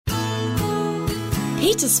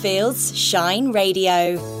Petersfield's Shine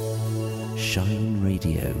Radio. Shine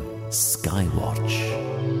Radio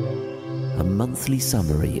Skywatch. A monthly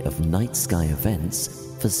summary of night sky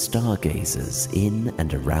events for stargazers in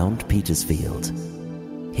and around Petersfield.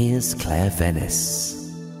 Here's Claire Venice.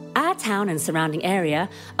 Our town and surrounding area,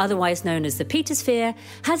 otherwise known as the Petersphere,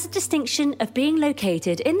 has the distinction of being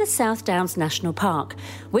located in the South Downs National Park,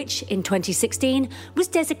 which in 2016 was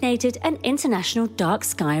designated an International Dark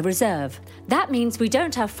Sky Reserve. That means we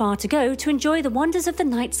don't have far to go to enjoy the wonders of the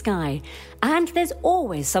night sky, and there's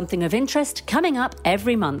always something of interest coming up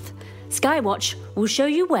every month. Skywatch will show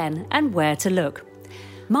you when and where to look.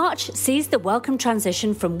 March sees the welcome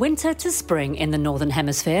transition from winter to spring in the Northern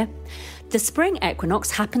Hemisphere. The spring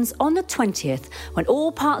equinox happens on the 20th, when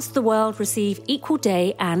all parts of the world receive equal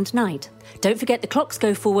day and night. Don't forget the clocks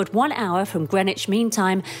go forward 1 hour from Greenwich Mean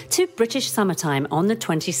Time to British Summertime on the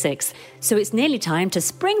 26th, so it's nearly time to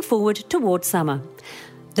spring forward towards summer.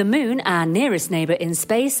 The moon, our nearest neighbour in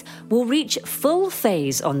space, will reach full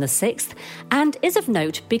phase on the 6th and is of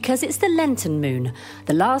note because it's the Lenten moon,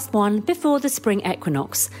 the last one before the spring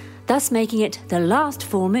equinox, thus making it the last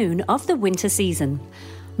full moon of the winter season.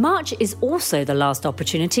 March is also the last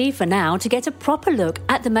opportunity for now to get a proper look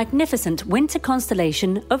at the magnificent winter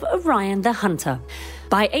constellation of Orion the Hunter.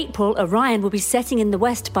 By April, Orion will be setting in the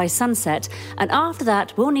west by sunset, and after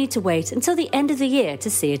that we'll need to wait until the end of the year to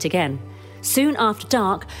see it again. Soon after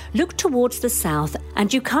dark, look towards the south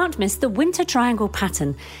and you can't miss the winter triangle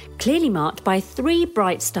pattern, clearly marked by 3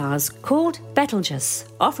 bright stars called Betelgeuse,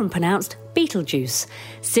 often pronounced Betelgeuse,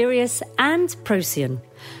 Sirius and Procyon.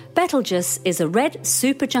 Betelgeuse is a red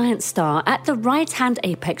supergiant star at the right-hand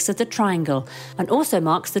apex of the triangle and also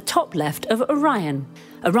marks the top left of Orion.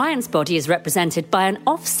 Orion's body is represented by an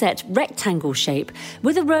offset rectangle shape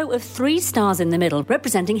with a row of 3 stars in the middle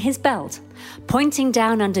representing his belt. Pointing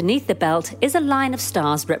down underneath the belt is a line of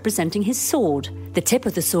stars representing his sword. The tip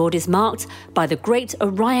of the sword is marked by the Great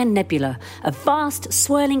Orion Nebula, a vast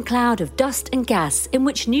swirling cloud of dust and gas in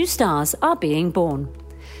which new stars are being born.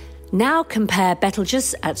 Now compare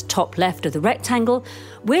Betelgeuse at top left of the rectangle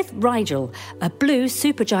with Rigel, a blue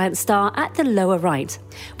supergiant star at the lower right.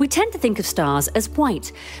 We tend to think of stars as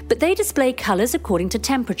white, but they display colours according to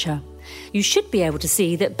temperature. You should be able to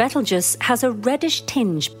see that Betelgeuse has a reddish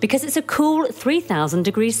tinge because it's a cool 3,000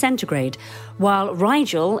 degrees centigrade, while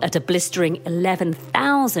Rigel, at a blistering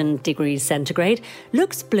 11,000 degrees centigrade,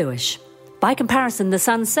 looks bluish. By comparison, the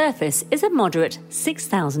Sun's surface is a moderate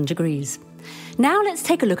 6,000 degrees. Now let's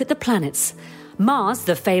take a look at the planets. Mars,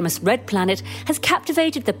 the famous red planet, has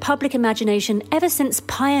captivated the public imagination ever since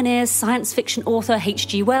pioneer science fiction author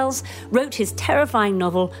H.G. Wells wrote his terrifying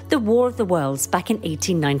novel The War of the Worlds back in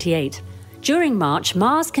 1898. During March,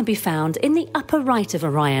 Mars can be found in the upper right of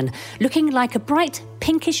Orion, looking like a bright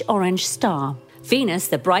pinkish-orange star. Venus,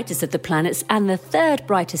 the brightest of the planets and the 3rd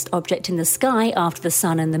brightest object in the sky after the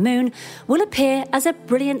Sun and the Moon, will appear as a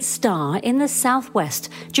brilliant star in the southwest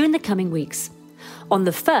during the coming weeks. On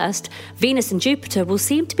the 1st, Venus and Jupiter will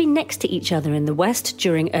seem to be next to each other in the west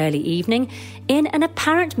during early evening in an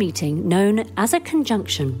apparent meeting known as a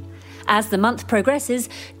conjunction. As the month progresses,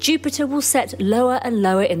 Jupiter will set lower and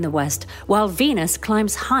lower in the west, while Venus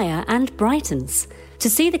climbs higher and brightens. To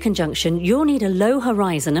see the conjunction, you'll need a low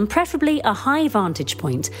horizon and preferably a high vantage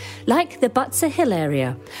point, like the Butser Hill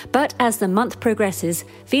area. But as the month progresses,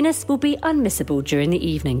 Venus will be unmissable during the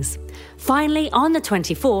evenings. Finally, on the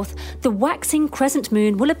 24th, the waxing crescent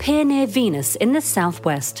moon will appear near Venus in the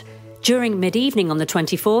southwest. During mid-evening on the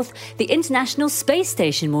 24th, the International Space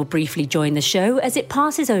Station will briefly join the show as it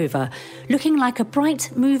passes over, looking like a bright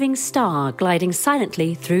moving star gliding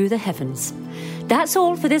silently through the heavens. That's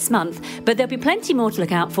all for this month, but there'll be plenty more to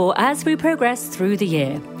look out for as we progress through the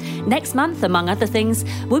year. Next month, among other things,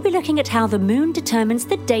 we'll be looking at how the moon determines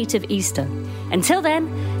the date of Easter. Until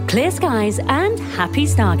then, clear skies and happy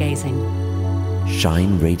stargazing.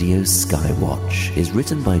 Shine Radio Skywatch is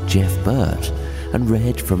written by Jeff Burt and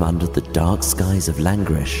read from under the dark skies of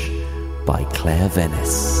Langrish by Claire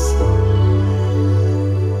Venice.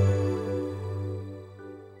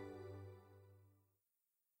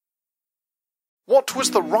 What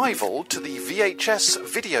was the rival to the VHS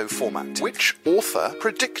video format? Which author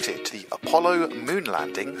predicted the Apollo moon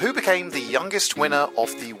landing? Who became the youngest winner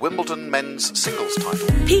of the Wimbledon men's singles title?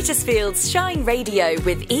 Petersfield's Shine Radio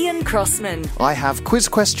with Ian Crossman. I have quiz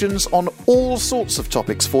questions on all sorts of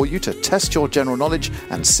topics for you to test your general knowledge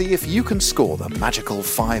and see if you can score the magical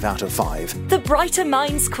 5 out of 5. The Brighter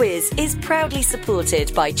Minds quiz is proudly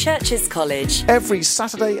supported by Churches College. Every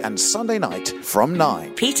Saturday and Sunday night from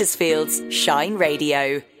 9. Petersfield's Shine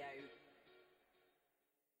Radio.